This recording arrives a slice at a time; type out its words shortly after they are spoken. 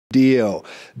DiDio.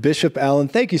 Bishop Allen,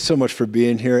 thank you so much for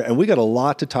being here, and we got a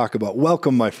lot to talk about.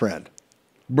 Welcome, my friend.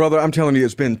 Brother, I'm telling you,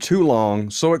 it's been too long.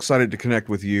 So excited to connect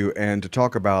with you and to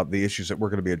talk about the issues that we're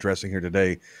going to be addressing here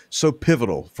today. So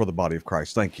pivotal for the body of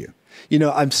Christ. Thank you. You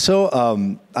know, I'm so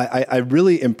I'm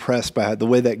really impressed by the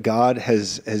way that God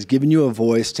has given you a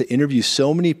voice to interview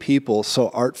so many people so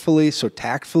artfully, so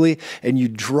tactfully, and you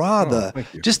draw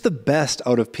just the best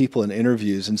out of people in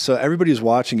interviews. And so everybody who's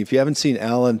watching, if you haven't seen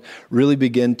Alan really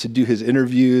begin to do his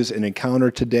interviews and encounter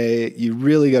today, you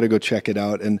really got to go check it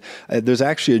out. And there's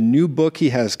actually a new book he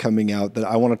has coming out that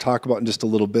I want to talk about in just a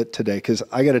little bit today, because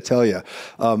I got to tell you,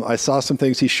 I saw some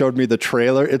things. He showed me the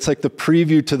trailer. It's like the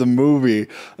preview to the movie,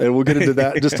 and we'll get into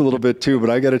that just a little bit too,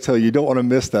 but I got to tell you, you don't want to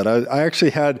miss that. I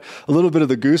actually had a little bit of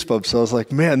the goosebumps. So I was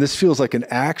like, man, this feels like an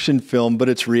action film, but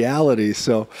it's reality.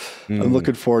 So I'm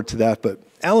looking forward to that. But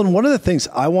Alan, one of the things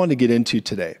I want to get into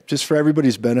today, just for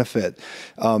everybody's benefit,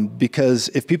 because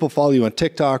if people follow you on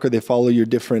TikTok or they follow your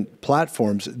different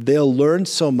platforms, they'll learn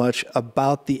so much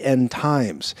about the end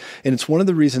times. And it's one of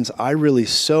the reasons I really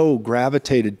so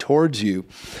gravitated towards you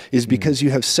is because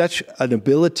you have such an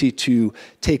ability to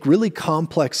take really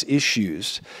complex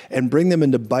issues and bring them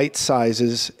into bite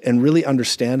sizes and really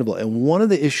understandable. And one of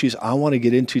the issues I want to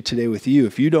get into today with you,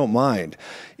 if you don't mind,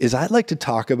 is I'd like to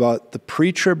talk about the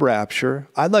pre-trib rapture.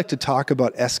 I'd like to talk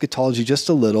about eschatology just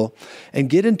a little and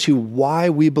get into why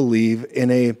we believe in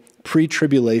a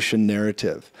pre-tribulation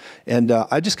narrative. And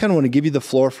I just kind of want to give you the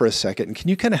floor for a second. And can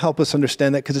you kind of help us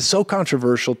understand that? Because it's so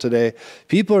controversial today.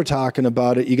 People are talking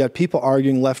about it. You got people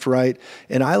arguing left, right.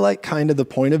 And I like kind of the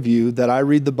point of view that I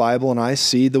read the Bible and I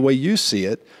see the way you see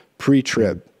it,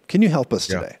 pre-trib. Can you help us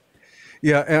today?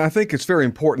 Yeah, and I think it's very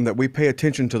important that we pay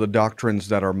attention to the doctrines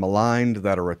that are maligned,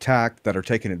 that are attacked, that are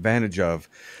taken advantage of,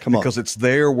 because it's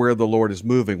there where the Lord is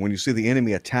moving. When you see the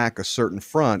enemy attack a certain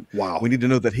front, we need to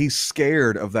know that he's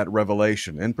scared of that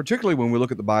revelation. And particularly when we look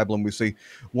at the Bible and we see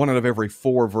 1 out of every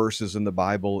 4 verses in the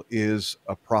Bible is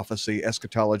a prophecy.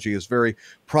 Eschatology is very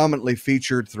prominently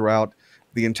featured throughout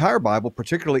the entire Bible,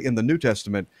 particularly in the New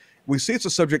Testament. We see it's a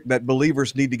subject that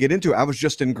believers need to get into. I was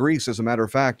just in Greece, as a matter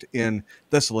of fact, in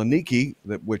Thessaloniki,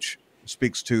 which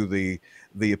speaks to the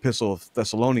Epistle of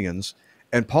Thessalonians,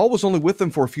 and Paul was only with them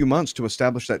for a few months to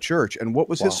establish that church. And what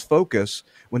was his focus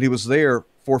when he was there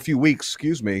for a few weeks,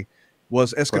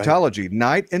 was eschatology.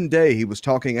 Night and day, he was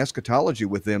talking eschatology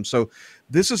with them. So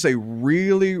this is a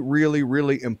really, really,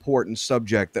 really important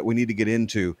subject that we need to get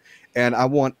into. And I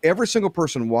want every single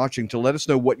person watching to let us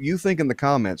know what you think in the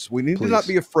comments. We need to not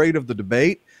be afraid of the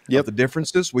debate, of the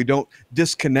differences. We don't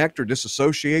disconnect or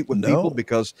disassociate with people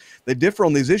because they differ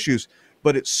on these issues.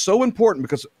 But it's so important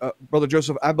because, Brother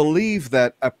Joseph, I believe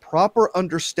that a proper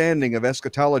understanding of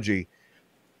eschatology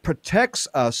protects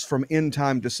us from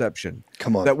end-time deception.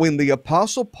 That when the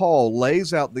Apostle Paul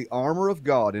lays out the armor of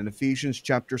God in Ephesians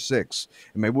chapter 6,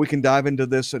 and maybe we can dive into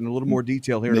this in a little more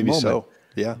detail here in a moment.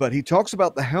 But he talks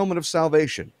about the helmet of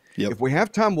salvation. If we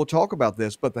have time, we'll talk about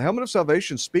this. But the helmet of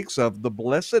salvation speaks of the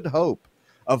blessed hope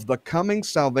of the coming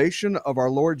salvation of our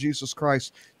Lord Jesus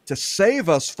Christ to save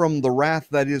us from the wrath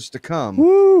that is to come.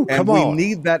 We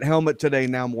need that helmet today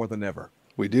now more than ever.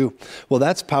 We do. Well,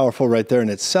 that's powerful right there in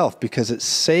itself, because it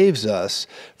saves us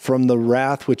from the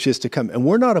wrath which is to come. And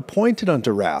we're not appointed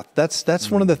unto wrath.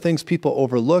 That's one of the things people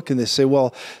overlook, and they say,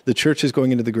 well, the church is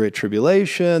going into the Great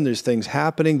Tribulation. There's things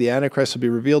happening. The Antichrist will be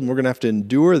revealed, and we're going to have to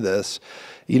endure this.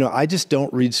 You know, I just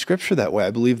don't read Scripture that way.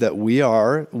 I believe that we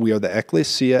are the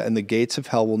ecclesia, and the gates of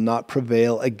hell will not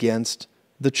prevail against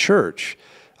the church.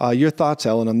 Your thoughts,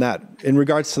 Ellen, on that in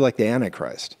regards to like the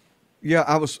Antichrist?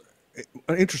 Yeah,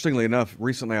 interestingly enough,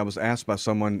 recently I was asked by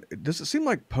someone, does it seem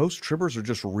like post-tribbers are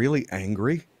just really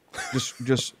angry?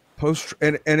 Just post,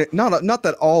 not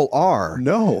that all are.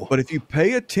 No. But if you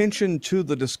pay attention to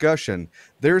the discussion,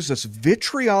 there's this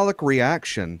vitriolic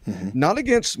reaction, not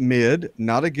against mid,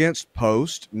 not against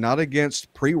post, not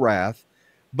against pre-wrath,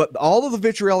 but all of the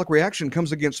vitriolic reaction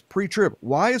comes against pre-trib.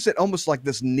 Why is it almost like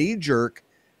this knee-jerk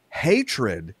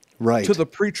hatred to the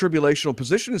pre-tribulational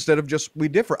position instead of just we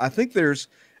differ? I think there's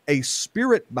a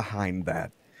spirit behind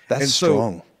that. That's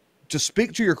strong. To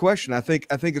speak to your question, I think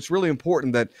it's really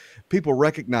important that people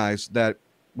recognize that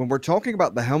when we're talking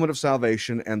about the helmet of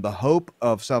salvation and the hope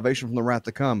of salvation from the wrath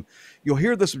to come, you'll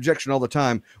hear this objection all the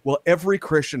time. Well, every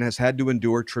Christian has had to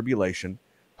endure tribulation.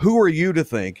 Who are you to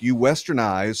think, you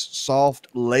westernized, soft,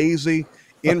 lazy,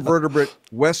 invertebrate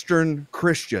Western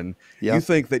Christian, you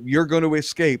think that you're going to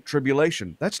escape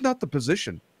tribulation? That's not the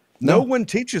position. No one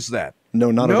teaches that.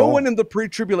 No, not at all. No one in the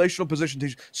pre-tribulational position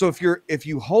teaches. So if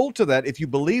you hold to that, if you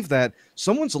believe that,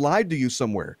 someone's lied to you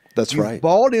somewhere. That's right. You've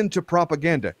bought into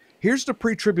propaganda. Here's the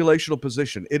pre-tribulational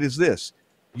position. It is this: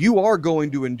 you are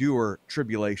going to endure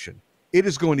tribulation. It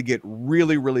is going to get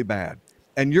really, really bad.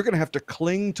 And you're going to have to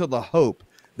cling to the hope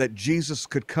that Jesus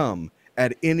could come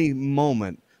at any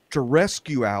moment to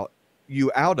rescue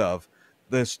you out of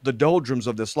the doldrums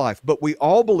of this life. But we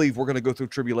all believe we're going to go through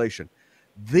tribulation.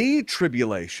 The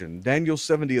tribulation, Daniel's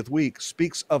 70th week,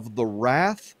 speaks of the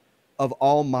wrath of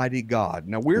Almighty God.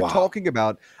 Now, we're talking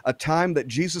about a time that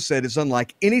Jesus said is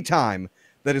unlike any time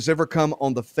that has ever come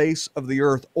on the face of the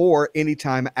earth or any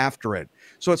time after it.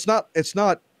 So it's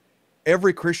not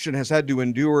every Christian has had to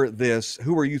endure this.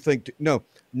 Who are you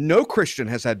no Christian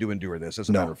has had to endure this, as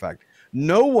a matter of fact.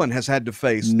 No one has had to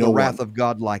face the wrath of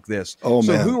God like this. So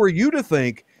who are you to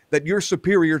think that you're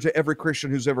superior to every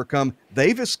Christian who's ever come?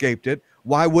 They've escaped it.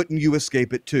 Why wouldn't you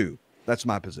escape it too? That's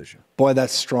my position. Boy,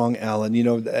 that's strong, Alan. You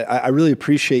know, I really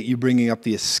appreciate you bringing up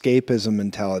the escapism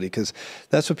mentality, because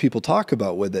that's what people talk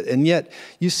about with it. And yet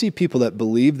you see people that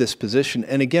believe this position.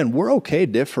 And again, we're okay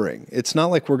differing. It's not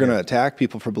like we're going to attack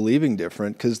people for believing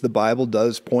different, because the Bible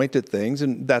does point at things,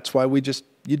 and that's why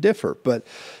you differ. But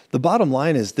the bottom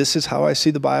line is, this is how I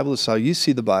see the Bible. This is how you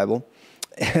see the Bible.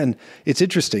 And it's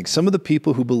interesting. Some of the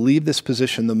people who believe this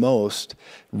position the most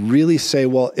really say,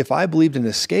 well, if I believed in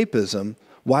escapism,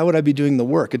 why would I be doing the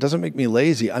work? It doesn't make me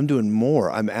lazy. I'm doing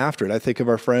more. I'm after it. I think of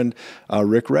our friend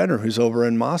Rick Renner, who's over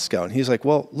in Moscow, and he's like,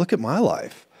 well, look at my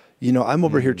life. You know, I'm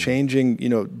over here changing, you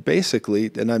know, basically,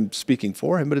 and I'm speaking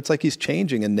for him, but it's like he's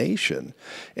changing a nation.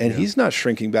 And he's not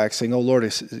shrinking back saying, oh, Lord,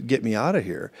 get me out of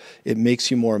here. It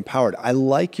makes you more empowered. I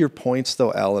like your points,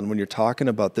 though, Alan, when you're talking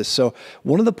about this. So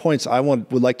one of the points I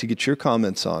would like to get your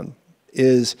comments on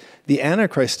is the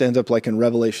Antichrist stands up like in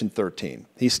Revelation 13.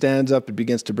 He stands up and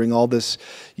begins to bring all this,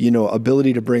 you know,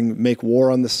 ability to make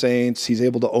war on the saints. He's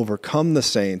able to overcome the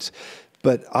saints.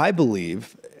 But I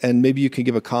believe, and maybe you can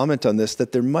give a comment on this,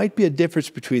 that there might be a difference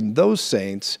between those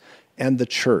saints and the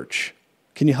church.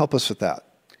 Can you help us with that?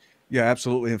 Yeah,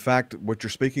 absolutely. In fact, what you're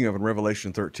speaking of in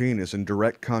Revelation 13 is in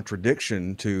direct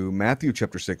contradiction to Matthew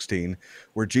chapter 16,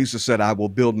 where Jesus said, I will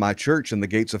build my church and the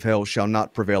gates of hell shall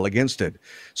not prevail against it.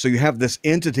 So you have this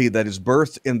entity that is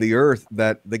birthed in the earth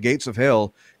that the gates of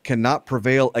hell cannot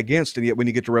prevail against. And yet when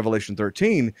you get to Revelation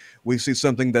 13, we see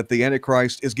something that the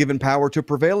Antichrist is given power to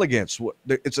prevail against.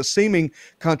 It's a seeming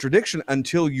contradiction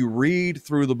until you read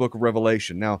through the book of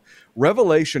Revelation. Now,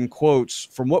 Revelation quotes,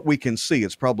 from what we can see,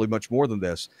 it's probably much more than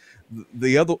this,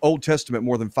 the other Old Testament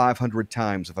more than 500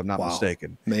 times, if I'm not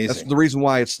mistaken. Amazing. That's the reason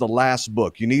why it's the last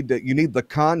book. You need the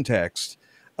context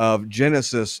of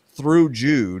Genesis through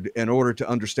Jude in order to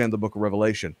understand the book of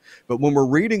Revelation. But when we're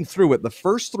reading through it, the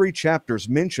first 3 chapters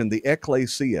mention the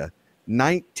ecclesia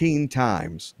 19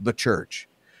 times, the church.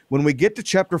 When we get to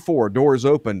chapter 4, doors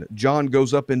opened, John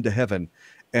goes up into heaven,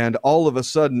 and all of a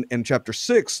sudden in chapter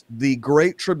 6, the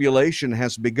great tribulation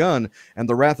has begun and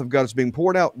the wrath of God is being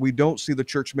poured out. We don't see the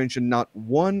church mentioned not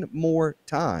one more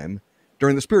time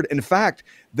during this period. In fact,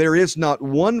 there is not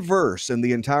one verse in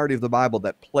the entirety of the Bible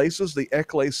that places the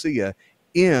ecclesia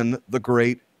in the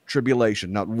great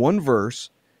tribulation. Not one verse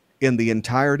in the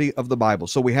entirety of the Bible.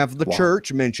 So we have the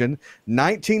church mentioned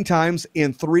 19 times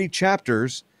in 3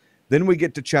 chapters. Then we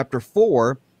get to chapter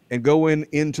 4 and go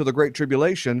into the great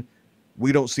tribulation.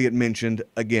 We don't see it mentioned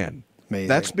again. Amazing.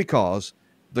 That's because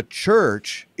the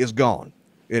church is gone.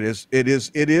 It is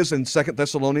in 2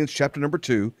 Thessalonians chapter number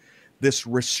 2, this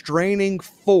restraining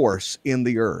force in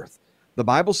the earth. The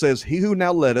Bible says, he who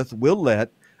now letteth will let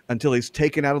until he's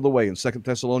taken out of the way. In 2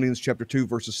 Thessalonians chapter 2,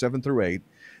 verses 7 through 8,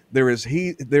 there's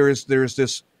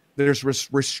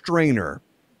restrainer.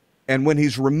 And when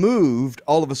he's removed,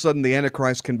 all of a sudden the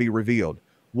Antichrist can be revealed.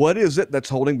 What is it that's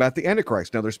holding back the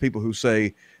Antichrist? Now, there's people who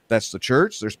say that's the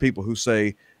church. There's people who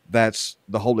say that's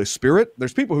the Holy Spirit.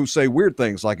 There's people who say weird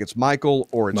things like it's Michael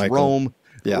or it's Rome.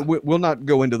 Yeah. We'll not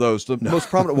go into those. The most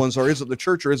prominent ones are, is it the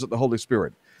church or is it the Holy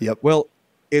Spirit? Yep. Well,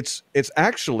 it's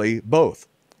actually both.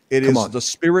 It is the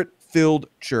Spirit-filled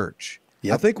church.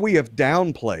 Yep. I think we have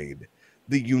downplayed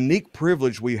the unique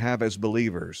privilege we have as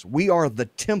believers. We are the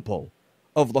temple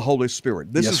of the Holy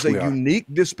Spirit. This is a unique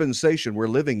dispensation we're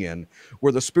living in,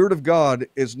 where the Spirit of God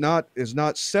is not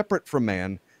separate from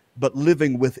man, but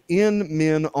living within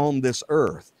men on this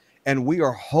earth. And we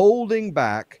are holding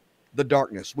back the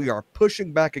darkness. We are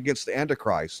pushing back against the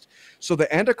Antichrist. So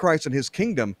the Antichrist and his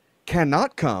kingdom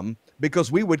cannot come,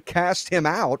 because we would cast him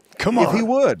out if he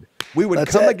would. We would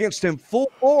come against him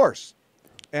full force.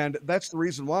 And that's the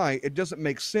reason why it doesn't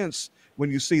make sense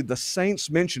when you see the saints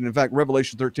mentioned. In fact,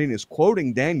 Revelation 13 is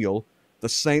quoting Daniel, the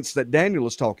saints that Daniel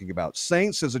is talking about.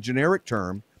 Saints is a generic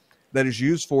term that is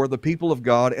used for the people of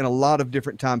God in a lot of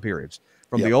different time periods,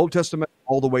 from the Old Testament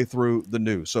all the way through the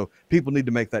new. So people need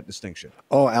to make that distinction.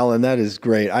 Oh, Alan, that is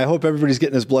great. I hope everybody's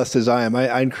getting as blessed as I am.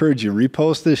 I encourage you,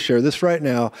 repost this, share this right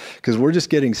now, because we're just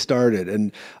getting started.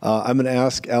 And I'm going to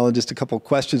ask Alan just a couple of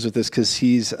questions with this, because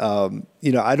he's, I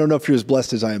don't know if you're as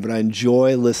blessed as I am, but I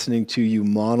enjoy listening to you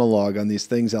monologue on these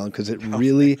things, Alan, because it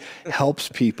really helps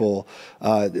people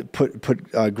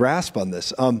put grasp on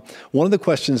this. One of the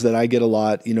questions that I get a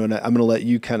lot, and I'm going to let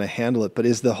you kind of handle it, but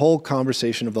is the whole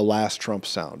conversation of the last trump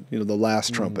sound, the last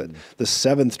trumpet, the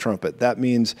seventh trumpet. That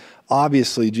means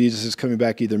obviously Jesus is coming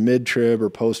back either mid-trib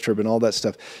or post-trib and all that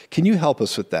stuff. Can you help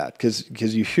us with that? Because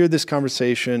you hear this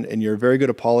conversation and you're a very good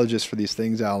apologist for these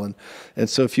things, Alan. And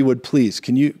so if you would please,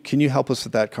 can you help us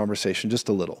with that conversation just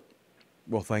a little?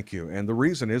 Well, thank you. And the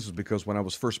reason is because when I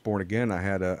was first born again, I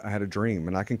had a dream,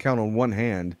 and I can count on one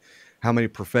hand how many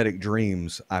prophetic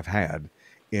dreams I've had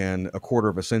in a quarter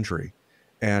of a century.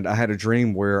 And I had a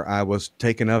dream where I was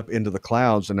taken up into the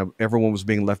clouds, and everyone was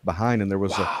being left behind. And there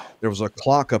was a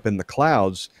clock up in the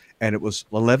clouds, and it was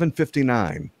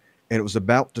 11:59, and it was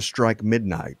about to strike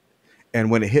midnight.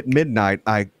 And when it hit midnight,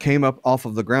 I came up off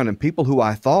of the ground, and people who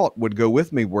I thought would go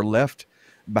with me were left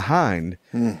behind.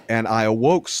 And I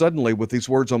awoke suddenly with these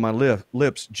words on my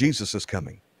lips: Jesus is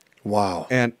coming. Wow.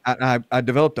 And I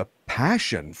developed a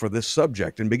passion for this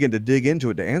subject and began to dig into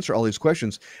it to answer all these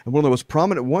questions. And one of the most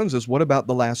prominent ones is, what about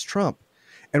the last trump?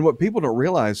 And what people don't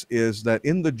realize is that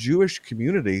in the Jewish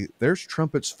community, there's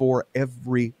trumpets for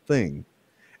everything.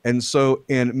 And so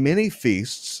in many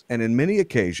feasts and in many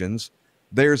occasions,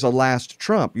 there's a last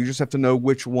trump. You just have to know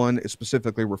which one is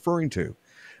specifically referring to.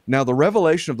 Now, the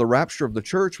revelation of the rapture of the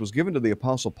church was given to the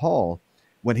Apostle Paul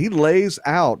when he lays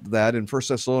out that in 1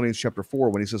 Thessalonians chapter 4,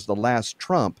 when he says the last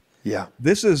trump. Yeah.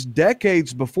 This is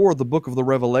decades before the book of the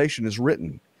Revelation is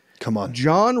written. Come on.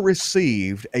 John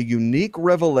received a unique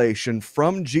revelation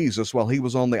from Jesus while he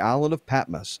was on the island of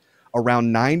Patmos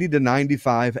around 90 to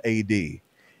 95 AD.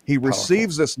 He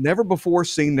receives this never before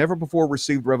seen, never before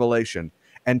received revelation,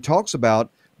 and talks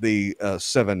about the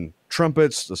seven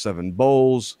trumpets, the seven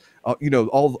bowls,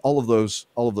 all of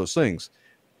those things.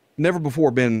 Never before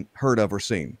been heard of or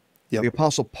seen. Yep. The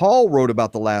Apostle Paul wrote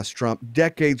about the last trump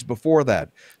decades before that.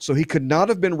 So he could not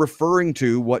have been referring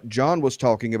to what John was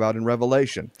talking about in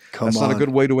Revelation. That's not a good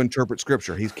way to interpret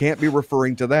Scripture. He can't be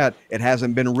referring to that. It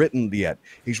hasn't been written yet.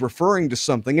 He's referring to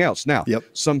something else. Now,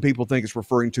 some people think it's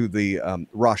referring to the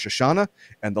Rosh Hashanah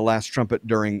and the last trumpet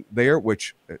during there,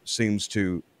 which seems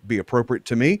to be appropriate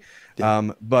to me.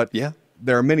 But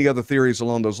there are many other theories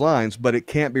along those lines, but it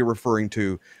can't be referring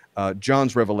to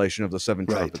John's revelation of the seven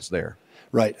trumpets there.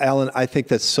 Right. Alan, I think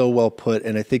that's so well put.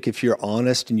 And I think if you're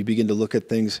honest and you begin to look at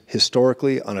things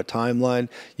historically on a timeline,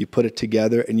 you put it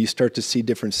together and you start to see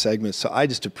different segments. So I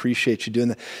just appreciate you doing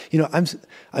that.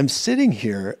 I'm sitting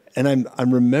here and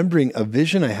I'm remembering a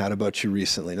vision I had about you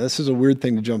recently. Now, this is a weird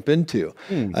thing to jump into.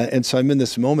 And so I'm in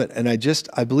this moment, and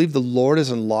I believe the Lord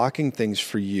is unlocking things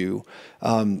for you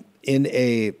in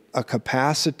a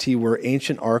capacity where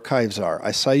ancient archives are.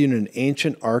 I saw you in an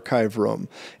ancient archive room,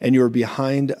 and you were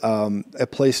behind a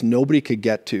place nobody could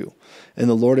get to, and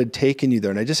the Lord had taken you there.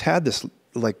 And I just had this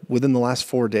like within the last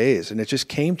 4 days, and it just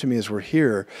came to me as we're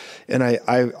here. And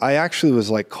I actually was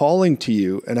like calling to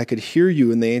you, and I could hear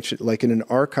you in the ancient, like in an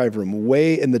archive room,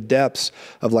 way in the depths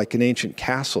of like an ancient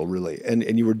castle, really.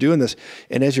 And you were doing this.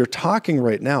 And as you're talking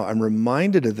right now, I'm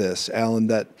reminded of this, Alan,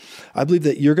 that I believe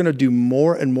that you're going to do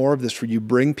more and more of this, where you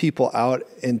bring people out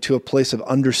into a place of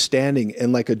understanding,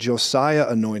 and like a Josiah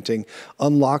anointing,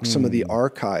 unlock some of the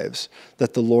archives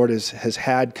that the Lord has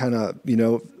had kind of,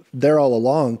 there all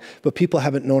along, but people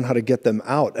haven't known how to get them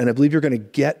out. And I believe you're going to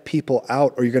get people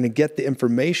out, or you're going to get the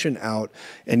information out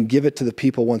and give it to the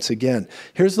people once again.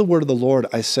 Here's the word of the Lord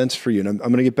I sense for you. And I'm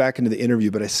going to get back into the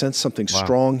interview, but I sense something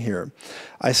strong here.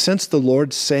 I sense the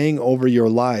Lord saying over your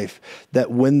life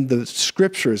that when the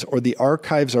scriptures or the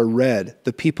archives are read,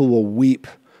 the people will weep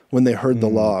when they heard the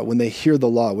law, when they hear the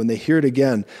law, when they hear it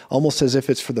again, almost as if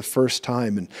it's for the first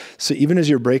time. And so even as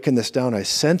you're breaking this down, I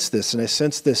sense this, and I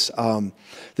sense this,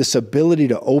 this ability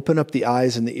to open up the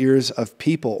eyes and the ears of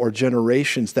people or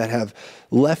generations that have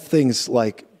left things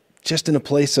like just in a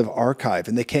place of archive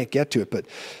and they can't get to it. But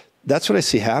that's what I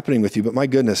see happening with you. But my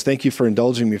goodness, thank you for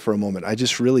indulging me for a moment. I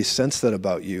just really sense that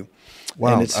about you.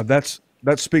 Wow,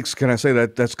 that speaks, can I say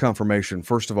that's confirmation?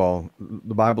 First of all,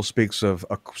 the Bible speaks of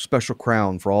a special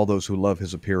crown for all those who love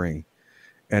his appearing.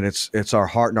 And it's our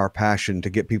heart and our passion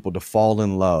to get people to fall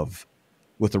in love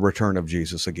with the return of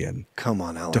Jesus again. Come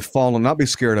on, Alan. To fall and not be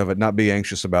scared of it, not be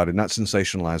anxious about it, not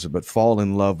sensationalize it, but fall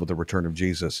in love with the return of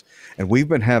Jesus. And we've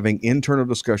been having internal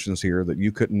discussions here that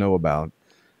you couldn't know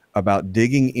about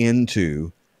digging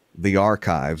into the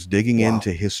archives, digging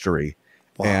into history,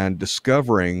 and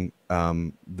discovering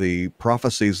the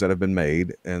prophecies that have been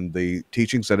made and the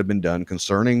teachings that have been done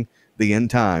concerning the end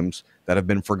times that have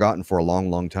been forgotten for a long,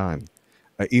 long time,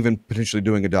 even potentially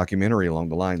doing a documentary along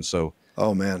the line. So,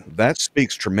 oh man, that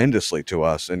speaks tremendously to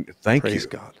us. And thank you. Praise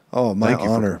God. Oh, my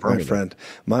honor, my friend.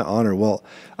 My honor. Well,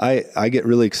 I get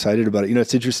really excited about it. You know,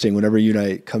 it's interesting. Whenever you and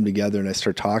I come together and I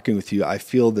start talking with you, I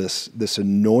feel this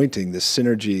anointing, this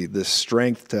synergy, this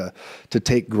strength to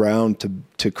take ground,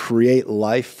 to create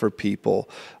life for people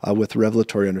with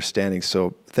revelatory understanding.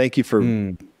 So thank you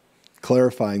for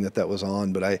clarifying that was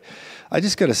on. But I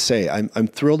just got to say, I'm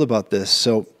thrilled about this.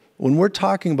 So when we're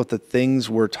talking about the things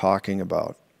we're talking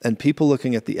about, and people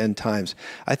looking at the end times,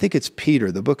 I think it's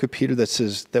Peter, the book of Peter, that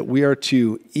says that we are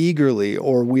to eagerly,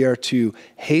 or we are to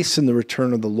hasten the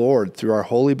return of the Lord through our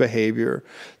holy behavior,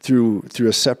 through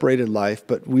a separated life,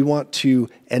 but we want to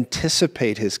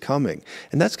anticipate his coming.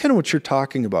 And that's kind of what you're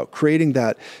talking about, creating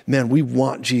that, man, we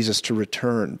want Jesus to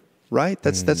return, right?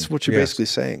 That's what you're basically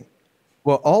saying.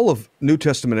 Well, all of New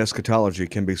Testament eschatology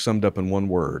can be summed up in one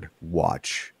word: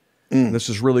 watch. This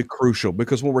is really crucial,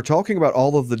 because when we're talking about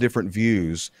all of the different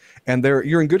views, and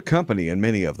you're in good company in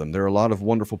many of them. There are a lot of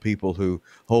wonderful people who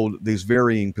hold these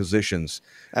varying positions.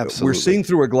 Absolutely. We're seeing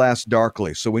through a glass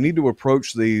darkly, so we need to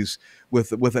approach these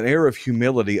with an air of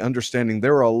humility, understanding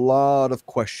there are a lot of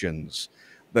questions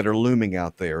that are looming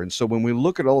out there. And so when we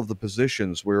look at all of the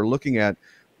positions, we're looking at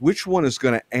which one is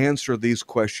going to answer these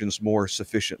questions more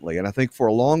sufficiently. And I think for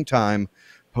a long time,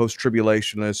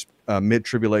 post-tribulationists,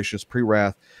 mid-tribulationists,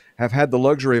 pre-wrath, have had the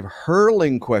luxury of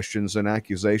hurling questions and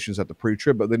accusations at the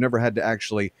pre-trib, but they never had to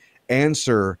actually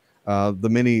answer the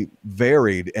many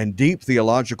varied and deep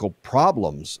theological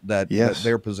problems that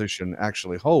their position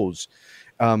actually holds.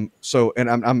 So,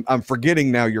 and I'm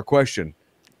forgetting now your question.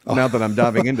 Now that I'm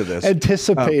diving into this,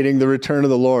 anticipating the return of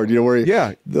the Lord, you know, where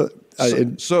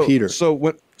Peter.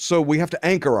 So we have to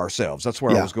anchor ourselves. That's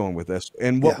where I was going with this,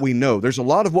 and what we know. There's a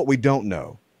lot of what we don't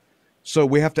know. So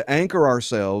we have to anchor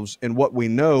ourselves in what we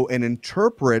know and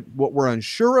interpret what we're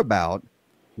unsure about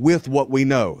with what we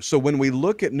know. So when we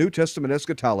look at New Testament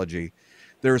eschatology,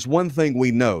 there's one thing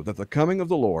we know, that the coming of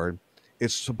the Lord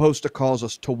is supposed to cause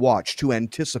us to watch, to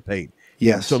anticipate,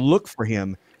 to look for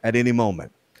him at any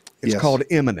moment. It's called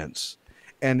imminence.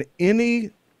 And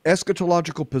any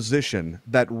eschatological position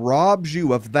that robs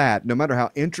you of that, no matter how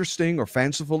interesting or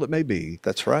fanciful it may be,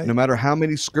 that's right, no matter how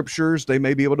many scriptures they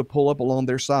may be able to pull up along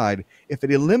their side, if it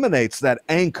eliminates that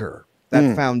anchor,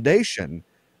 that foundation,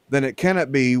 then it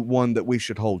cannot be one that we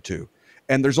should hold to.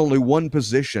 And there's only one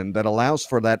position that allows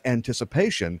for that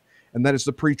anticipation, and that is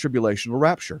the pre-tribulational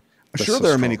rapture. Sure,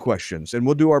 there are many questions, and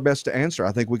we'll do our best to answer.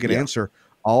 I think we can answer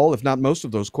all, if not most of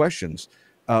those questions.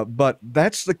 But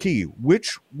that's the key.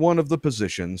 Which one of the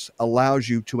positions allows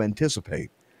you to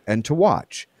anticipate and to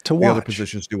watch? The other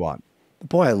positions do not.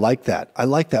 Boy, I like that. I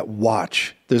like that,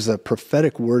 watch. There's a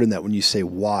prophetic word in that when you say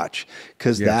watch,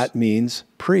 because that means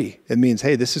pre. It means,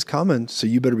 hey, this is coming, so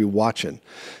you better be watching.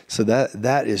 So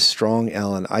that is strong,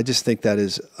 Alan. I just think that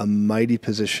is a mighty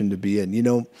position to be in. You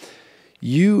know,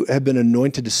 you have been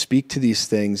anointed to speak to these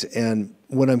things, and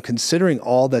when I'm considering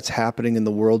all that's happening in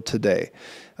the world today,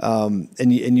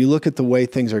 and you look at the way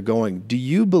things are going, do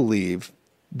you believe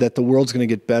that the world's going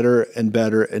to get better and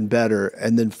better and better,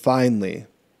 and then finally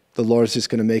the Lord's just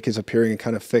going to make his appearing and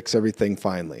kind of fix everything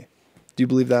finally? Do you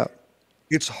believe that?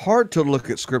 It's hard to look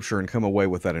at Scripture and come away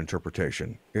with that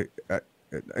interpretation.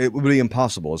 It would be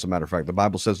impossible, as a matter of fact. The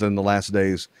Bible says that in the last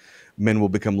days, men will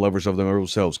become lovers of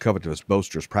themselves, covetous,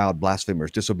 boasters, proud, blasphemers,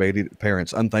 disobedient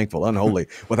parents, unthankful, unholy,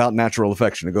 without natural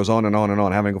affection. It goes on and on and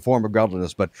on, having a form of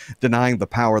godliness, but denying the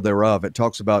power thereof. It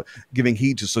talks about giving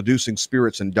heed to seducing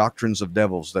spirits and doctrines of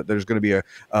devils, that there's going to be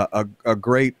a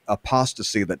great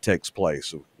apostasy that takes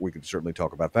place. We could certainly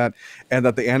talk about that. And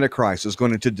that the Antichrist is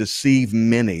going to deceive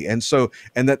many. And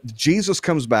that Jesus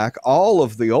comes back. All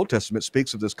of the Old Testament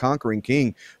speaks of this conquering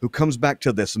king who comes back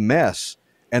to this mess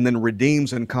and then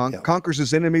redeems and conquers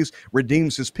his enemies,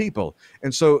 redeems his people.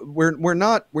 And so we're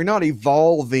not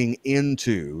evolving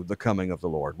into the coming of the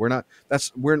Lord. We're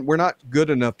not good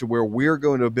enough to where we're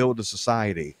going to build a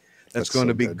society that's going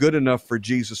to be good enough for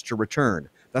Jesus to return.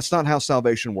 That's not how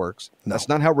salvation works. No. That's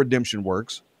not how redemption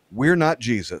works. We're not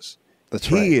Jesus.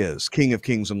 He is King of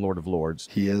Kings and Lord of Lords.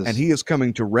 He is. And he is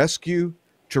coming to rescue,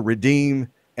 to redeem,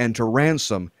 and to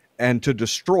ransom, and to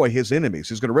destroy his enemies.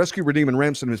 He's going to rescue, redeem, and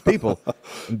ransom his people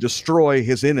and destroy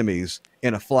his enemies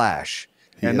in a flash.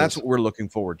 That's what we're looking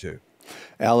forward to.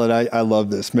 Alan, I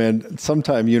love this, man.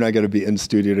 Sometime you and I got to be in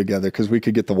studio together, because we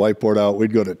could get the whiteboard out.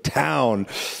 We'd go to town.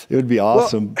 It would be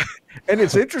awesome. Well, and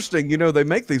it's interesting, they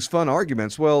make these fun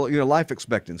arguments. Well, life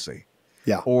expectancy.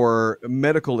 Yeah. Or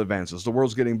medical advances. The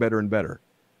world's getting better and better.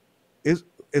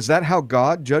 Is that how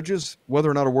God judges whether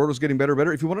or not a world is getting better and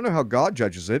better? If you want to know how God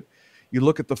judges it, you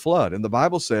look at the flood. And the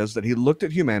Bible says that he looked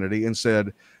at humanity and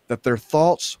said that their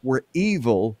thoughts were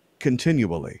evil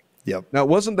continually. Yep. Now, it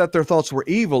wasn't that their thoughts were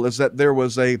evil, it's that there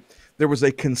was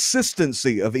a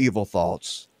consistency of evil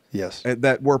thoughts. Yes.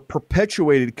 That were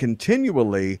perpetuated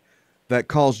continually that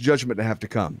caused judgment to have to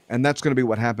come. And that's going to be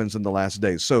what happens in the last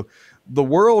days. So the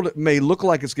world may look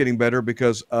like it's getting better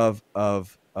because of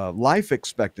life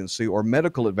expectancy or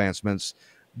medical advancements,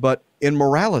 but in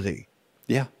morality,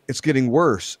 it's getting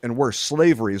worse and worse.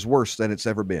 Slavery is worse than it's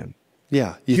ever been.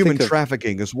 Yeah. Human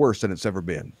trafficking is worse than it's ever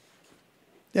been.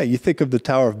 Yeah, you think of the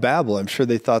Tower of Babel. I'm sure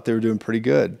they thought they were doing pretty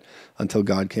good until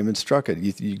God came and struck it.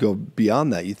 You go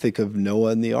beyond that. You think of Noah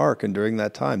and the ark, and during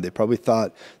that time, they probably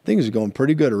thought things are going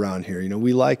pretty good around here. You know,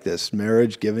 we like this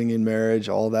marriage, giving in marriage,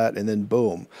 all that, and then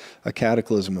boom, a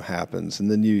cataclysm happens.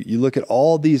 And then you look at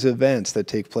all these events that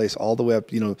take place all the way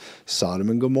up, you know, Sodom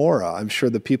and Gomorrah. I'm sure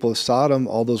the people of Sodom,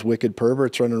 all those wicked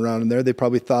perverts running around in there, they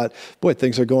probably thought, boy,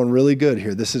 things are going really good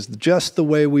here. This is just the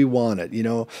way we want it, you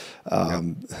know,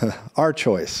 our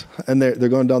choice. And they're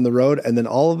going down the road, and then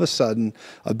all of a sudden,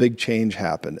 a big change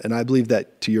happened. And I believe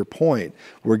that, to your point,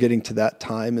 we're getting to that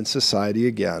time in society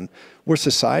again, where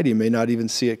society may not even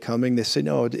see it coming. They say,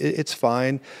 no, it's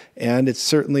fine. And it's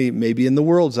certainly, maybe in the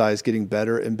world's eyes, getting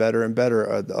better and better and better,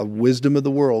 a wisdom of the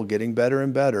world getting better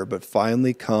and better, but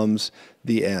finally comes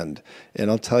the end. And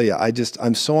I'll tell you,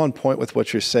 I'm so on point with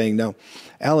what you're saying. Now,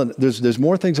 Alan, there's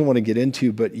more things I want to get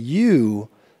into, but you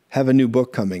have a new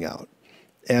book coming out.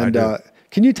 And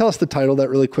can you tell us the title of that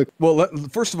really quick? Well,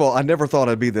 first of all, I never thought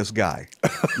I'd be this guy.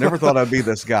 Never thought I'd be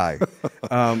this guy.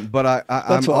 But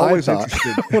I'm always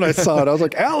interested. When I saw it, I was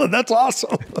like, Alan, that's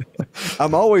awesome.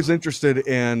 I'm always interested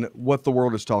in what the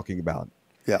world is talking about.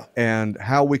 Yeah. And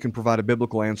how we can provide a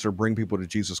biblical answer, bring people to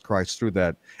Jesus Christ through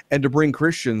that, and to bring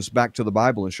Christians back to the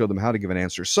Bible and show them how to give an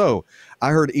answer. So I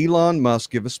heard Elon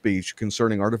Musk give a speech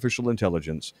concerning artificial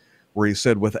intelligence where he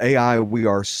said, with AI, we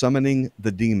are summoning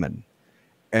the demon.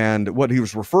 And what he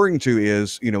was referring to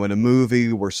is, you know, in a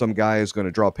movie where some guy is going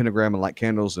to draw a pentagram and light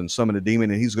candles and summon a demon,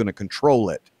 and he's going to control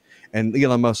it. And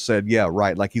Elon Musk said, yeah,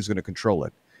 right, like he's going to control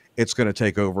it. It's going to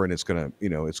take over and it's going to, you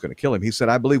know, it's going to kill him. He said,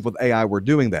 I believe with AI, we're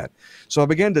doing that. So I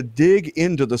began to dig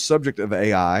into the subject of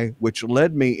AI, which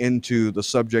led me into the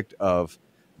subject of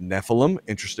Nephilim.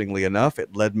 Interestingly enough,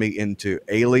 it led me into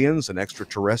aliens and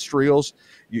extraterrestrials.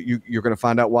 You're going to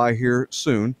find out why here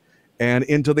soon. And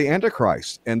into the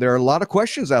Antichrist. And there are a lot of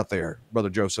questions out there, Brother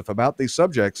Joseph, about these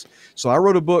subjects. So I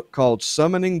wrote a book called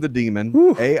Summoning the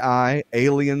Demon, AI,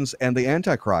 Aliens, and the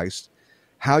Antichrist,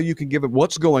 how you can give it,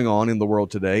 what's going on in the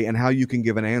world today, and how you can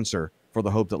give an answer for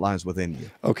the hope that lies within you.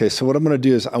 Okay, so what I'm going to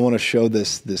do is I want to show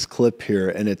this clip here,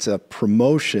 and it's a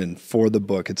promotion for the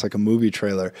book. It's like a movie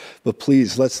trailer. But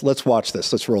please, let's watch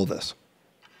this. Let's roll this.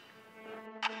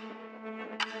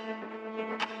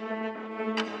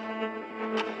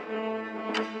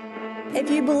 If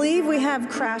you believe we have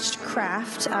crashed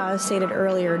craft, stated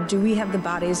earlier, do we have the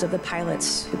bodies of the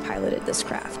pilots who piloted this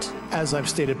craft? As I've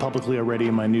stated publicly already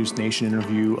in my News Nation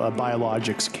interview,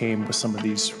 biologics came with some of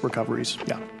these recoveries,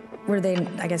 yeah. Were they,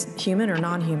 I guess, human or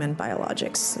non-human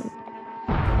biologics?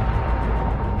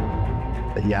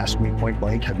 He asked me point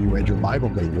blank, have you read your Bible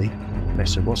lately? And I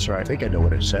said, well, sir, I think I know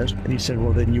what it says. And he said,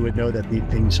 well, then you would know that these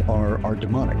things are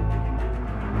demonic.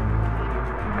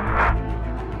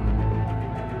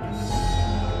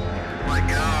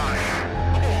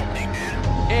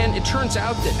 And it turns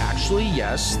out that actually,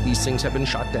 yes, these things have been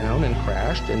shot down and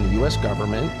crashed, and the U.S.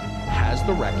 government has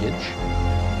the wreckage.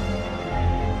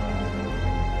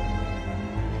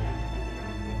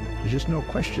 There's just no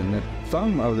question that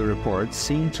some of the reports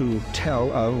seem to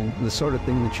tell of the sort of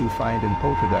thing that you find in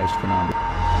poltergeist phenomena.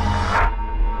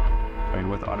 I mean,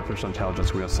 with artificial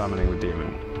intelligence, we are summoning the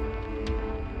demon.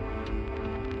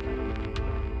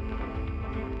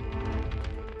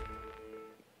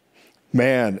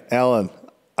 Man, Alan,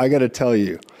 I got to tell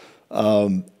you,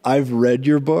 I've read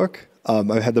your book.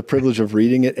 I've had the privilege of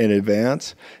reading it in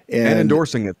advance. And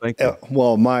endorsing it, thank you.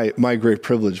 Well, my great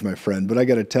privilege, my friend. But I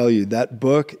got to tell you, that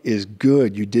book is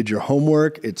good. You did your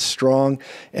homework. It's strong.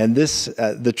 And this,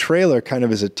 the trailer kind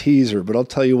of is a teaser, but I'll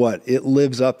tell you what, it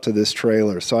lives up to this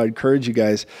trailer. So I encourage you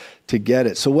guys to get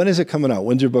it. So when is it coming out?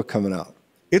 When's your book coming out?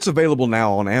 It's available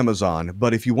now on Amazon,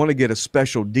 but if you want to get a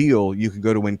special deal, you can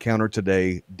go to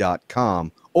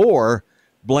encountertoday.com or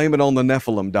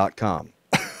blameitonthenephilim.com.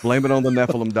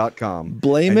 Blameitonthenephilim.com.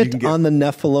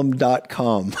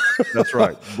 Blameitonthenephilim.com. That's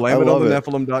right.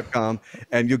 Blameitonthenephilim.com.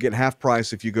 And you'll get half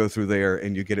price if you go through there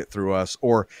and you get it through us,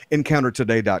 or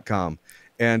encountertoday.com.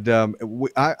 And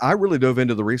I really dove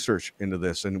into the research into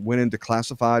this and went into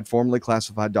formerly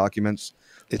classified documents,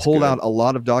 pulled out a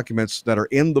lot of documents that are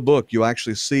in the book. You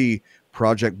actually see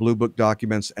Project Blue Book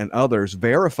documents and others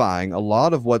verifying a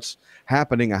lot of what's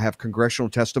happening. I have congressional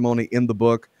testimony in the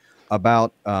book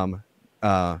about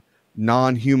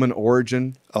non-human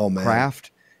origin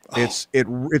craft.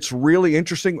 It's really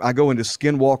interesting. I go into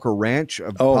Skinwalker Ranch,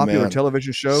 a popular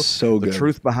television show. So good. The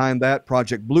truth behind that,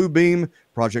 Project Blue Beam,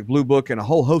 Project Blue Book, and a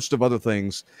whole host of other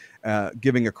things,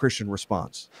 giving a Christian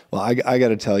response. Well, I got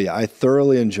to tell you, I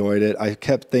thoroughly enjoyed it. I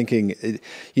kept thinking,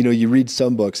 you read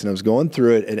some books, and I was going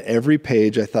through it, and every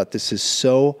page I thought, this is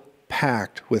so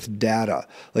packed with data.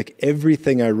 Like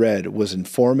everything I read was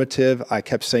informative. I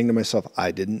kept saying to myself,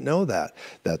 I didn't know that.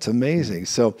 That's amazing.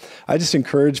 So I just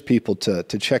encourage people to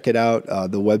check it out.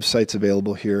 The website's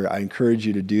available here. I encourage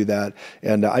you to do that.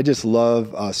 And I just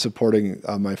love supporting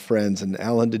my friends. And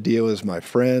Alan DiDio is my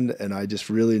friend, and I just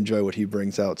really enjoy what he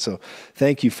brings out. So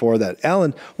thank you for that.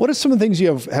 Alan, what are some of the things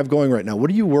you have going right now? What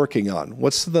are you working on?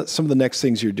 What's some of the next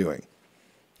things you're doing?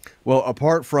 Well,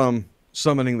 apart from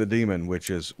summoning the demon, which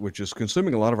is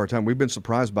consuming a lot of our time, we've been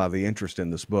surprised by the interest in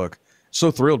this book.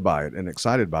 So thrilled by it and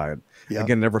excited by it. Yeah.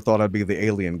 Again, never thought I'd be the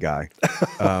alien guy.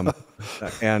 But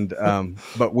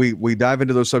we dive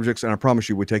into those subjects, and I promise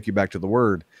you, we take you back to the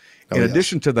Word. In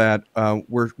addition to that,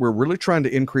 we're really trying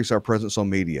to increase our presence on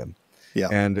media. Yeah.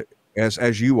 And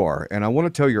as you are, and I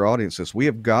want to tell your audience this, we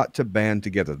have got to band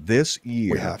together this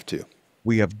year. We have to.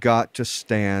 We have got to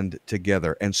stand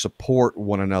together and support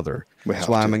one another. That's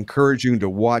why I'm encouraging you to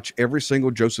watch every single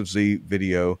Joseph Z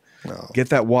video, get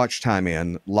that watch time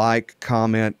in, like,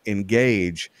 comment,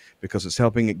 engage, because it's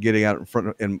helping it getting out in front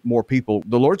of and more people.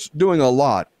 The Lord's doing a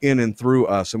lot in and through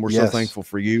us, and we're so thankful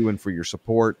for you and for your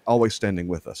support, always standing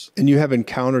with us. And you have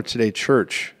Encounter Today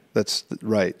Church. That's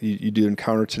right. You do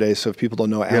Encounter Today. So if people don't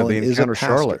know, Alan is a pastor.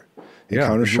 Charlotte.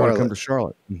 Encounter if you want to come to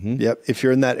Charlotte. Yep. If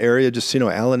you're in that area, just so you know,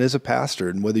 Alan is a pastor,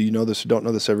 and whether you know this or don't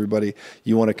know this, everybody,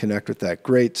 you want to connect with that.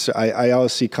 Great. So I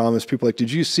always see comments, people like,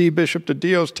 did you see Bishop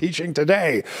DiDio's teaching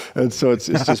today? And so it's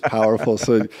just powerful.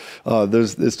 So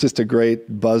it's just a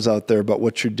great buzz out there about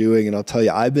what you're doing. And I'll tell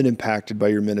you, I've been impacted by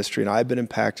your ministry, and I've been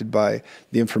impacted by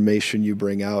the information you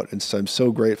bring out. And so I'm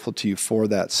so grateful to you for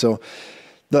that. So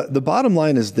the bottom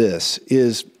line is this,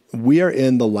 is we are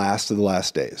in the last of the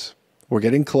last days. We're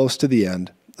getting close to the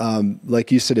end.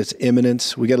 Like you said, it's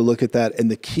imminence. We got to look at that. And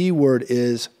the key word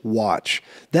is watch.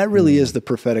 That really is the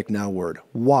prophetic now word,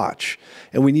 watch.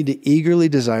 And we need to eagerly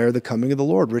desire the coming of the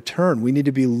Lord, return. We need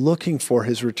to be looking for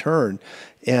his return.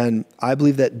 And I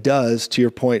believe that does, to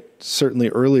your point, certainly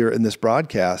earlier in this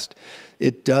broadcast,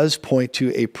 it does point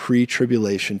to a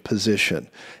pre-tribulation position.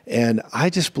 And I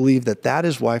just believe that that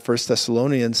is why 1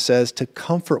 Thessalonians says to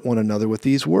comfort one another with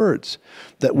these words,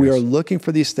 that we are looking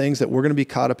for these things, that we're going to be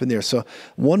caught up in there. So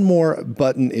one more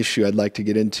button issue I'd like to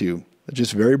get into,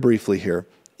 just very briefly here,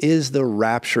 is the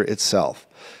rapture itself.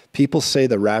 People say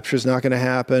the rapture is not going to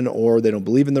happen, or they don't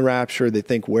believe in the rapture. They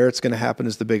think where it's going to happen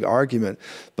is the big argument.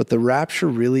 But the rapture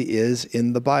really is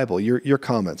in the Bible. Your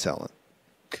comments, Alan.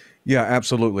 Yeah,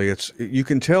 absolutely. You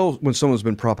can tell when someone's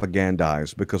been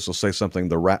propagandized because they'll say something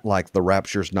like the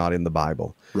rapture's not in the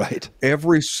Bible. Right.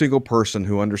 Every single person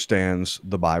who understands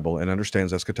the Bible and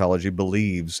understands eschatology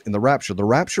believes in the rapture. The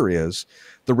rapture is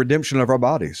the redemption of our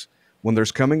bodies. When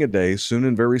there's coming a day, soon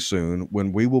and very soon,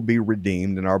 when we will be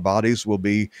redeemed and our bodies will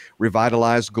be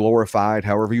revitalized, glorified,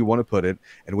 however you want to put it,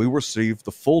 and we receive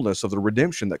the fullness of the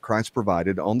redemption that Christ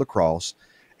provided on the cross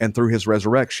and through his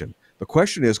resurrection. The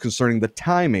question is concerning the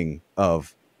timing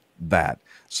of that.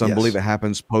 Some believe it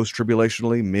happens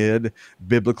post-tribulationally, mid,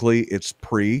 biblically, it's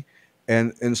pre.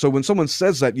 And so when someone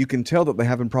says that, you can tell that they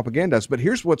haven't propagandized. But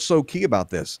here's what's so key about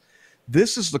this.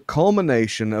 This is the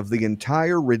culmination of the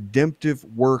entire redemptive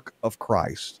work of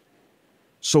Christ.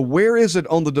 So where is it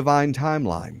on the divine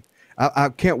timeline? I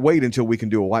can't wait until we can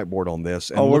do a whiteboard on this.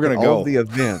 And we're going to go. All of the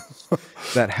events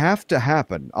that have to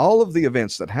happen, all of the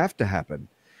events that have to happen.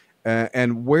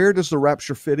 And where does the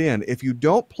rapture fit in? If you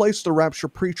don't place the rapture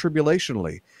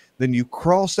pre-tribulationally, then you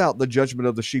cross out the judgment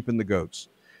of the sheep and the goats.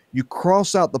 You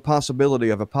cross out the possibility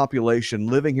of a population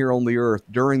living here on the earth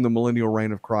during the millennial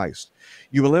reign of Christ.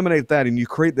 You eliminate that, and you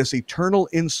create this eternal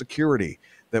insecurity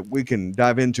that we can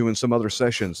dive into in some other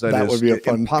sessions. That would be a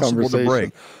fun impossible to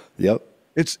break. Yep.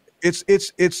 It's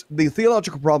the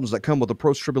theological problems that come with the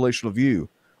post-tribulational view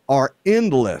are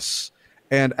endless.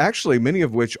 And actually, many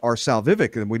of which are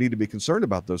salvific, and we need to be concerned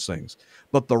about those things.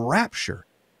 But the rapture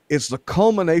is the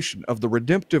culmination of the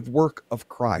redemptive work of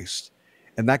Christ.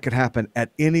 And that could happen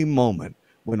at any moment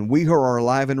when we who are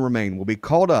alive and remain will be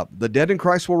called up. The dead in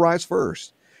Christ will rise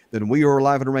first. Then we who are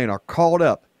alive and remain are called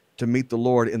up to meet the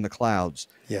Lord in the clouds,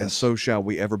 Yes. and so shall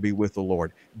we ever be with the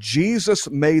Lord. Jesus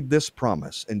made this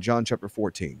promise in John chapter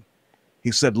 14.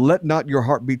 He said, let not your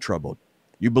heart be troubled.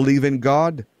 You believe in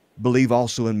God, believe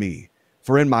also in me.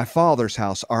 For in my Father's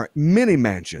house are many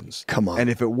mansions. Come on. And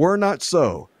if it were not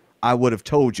so, I would have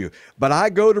told you. But I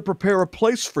go to prepare a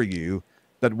place for you,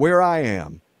 that where I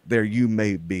am, there you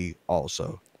may be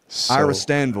also. So Ira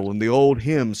Stanville in the old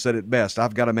hymn said it best,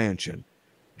 I've got a mansion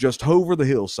just over the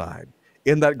hillside,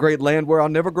 in that great land where I'll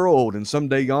never grow old, and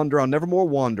someday yonder I'll never more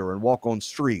wander and walk on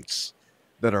streets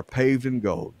that are paved in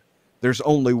gold. There's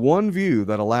only one view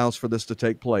that allows for this to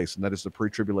take place, and that is the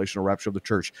pre-tribulational rapture of the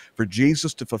church, for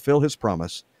Jesus to fulfill his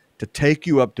promise to take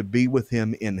you up to be with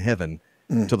him in heaven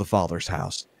to the Father's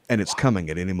house. And it's coming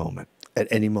at any moment. At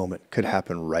any moment. Could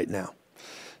happen right now.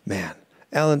 Man.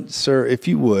 Alan, sir, if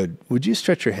you would you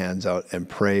stretch your hands out and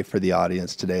pray for the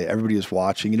audience today? Everybody who's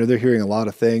watching, they're hearing a lot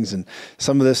of things, and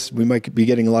some of this, we might be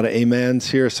getting a lot of amens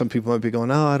here. Some people might be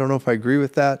going, oh, I don't know if I agree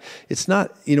with that. It's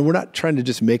not, we're not trying to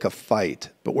just make a fight,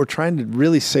 but we're trying to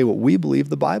really say what we believe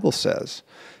the Bible says.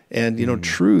 And,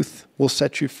 truth will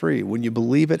set you free. When you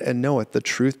believe it and know it, the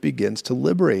truth begins to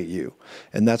liberate you.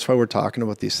 And that's why we're talking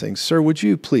about these things. Sir, would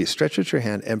you please stretch out your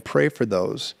hand and pray for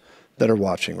those that are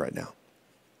watching right now?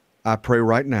 I pray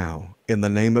right now in the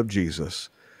name of Jesus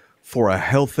for a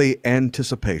healthy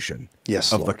anticipation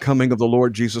of the coming of the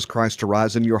Lord Jesus Christ to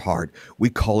rise in your heart. We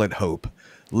call it hope.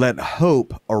 Let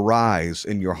hope arise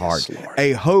in your heart,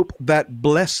 a hope that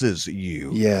blesses you.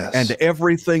 Yes. And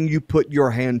everything you put your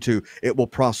hand to, it will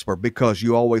prosper, because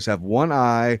you always have one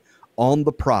eye on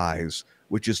the prize,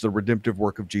 which is the redemptive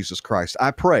work of Jesus Christ.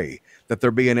 I pray that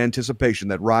there be an anticipation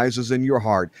that rises in your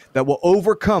heart that will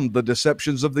overcome the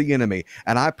deceptions of the enemy.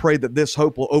 And I pray that this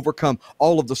hope will overcome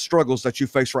all of the struggles that you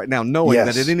face right now, knowing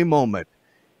that at any moment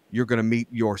you're going to meet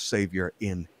your Savior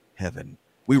in heaven.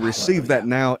 We receive that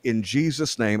now in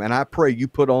Jesus' name, and I pray you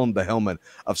put on the helmet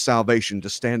of salvation to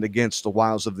stand against the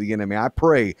wiles of the enemy. I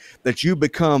pray that you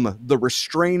become the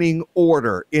restraining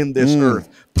order in this earth,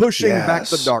 pushing back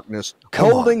the darkness,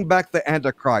 holding back the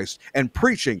Antichrist, and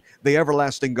preaching the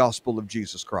everlasting gospel of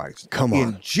Jesus Christ.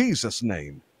 In Jesus'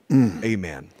 name,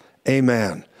 amen.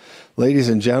 Amen. Ladies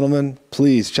and gentlemen,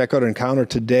 please check out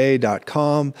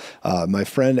encountertoday.com. My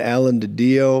friend Alan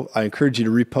DiDio, I encourage you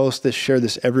to repost this, share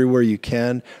this everywhere you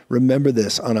can. Remember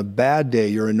this, on a bad day,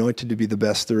 you're anointed to be the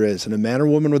best there is. And a man or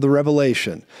woman with a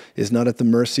revelation is not at the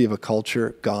mercy of a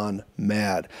culture gone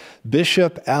mad.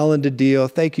 Bishop Alan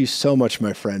DiDio, thank you so much,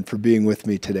 my friend, for being with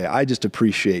me today. I just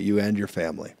appreciate you and your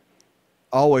family.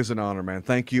 Always an honor, man.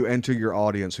 Thank you, and to your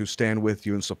audience who stand with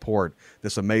you and support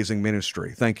this amazing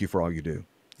ministry. Thank you for all you do.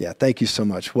 Yeah, thank you so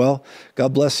much. Well,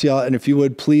 God bless y'all. And if you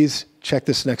would, please check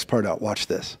this next part out. Watch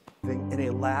this. In a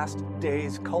last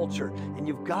days culture. And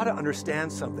you've got to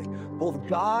understand something. Both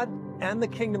God and the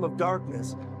kingdom of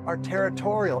darkness are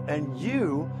territorial, and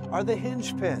you are the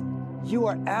hinge pin. You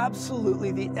are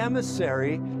absolutely the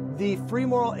emissary, the free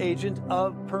moral agent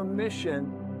of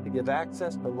permission to give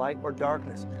access to light or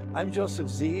darkness. I'm Joseph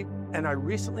Z, and I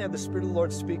recently had the Spirit of the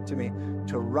Lord speak to me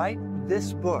to write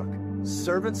this book,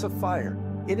 Servants of Fire.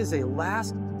 It is a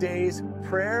last days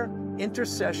prayer,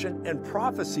 intercession, and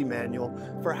prophecy manual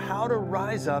for how to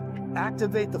rise up,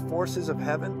 activate the forces of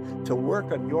heaven to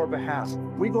work on your behalf.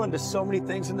 We go into so many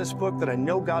things in this book that I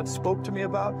know God spoke to me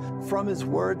about from His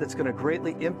Word that's going to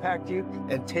greatly impact you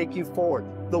and take you forward.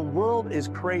 The world is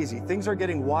crazy. Things are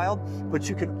getting wild, but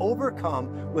you can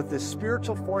overcome with the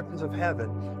spiritual forces of heaven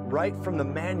right from the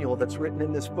manual that's written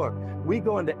in this book. We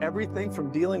go into everything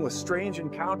from dealing with strange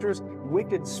encounters,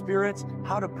 wicked spirits,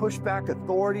 how to push back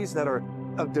authorities that are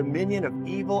of dominion of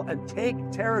evil and take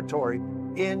territory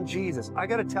in Jesus. I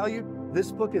got to tell you,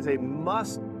 this book is a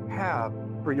must-have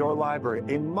for your library,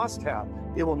 a must-have.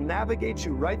 It will navigate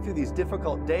you right through these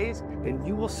difficult days, and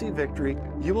you will see victory.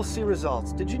 You will see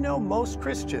results. Did you know most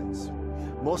Christians,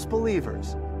 most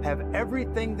believers have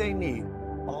everything they need?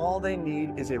 All they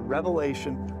need is a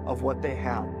revelation of what they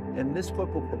have. And this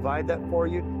book will provide that for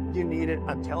you. You need it.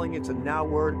 I'm telling you, it's a now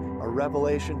word, a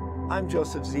revelation. I'm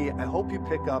Joseph Z. I hope you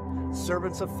pick up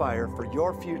Servants of Fire for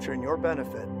your future and your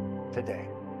benefit today.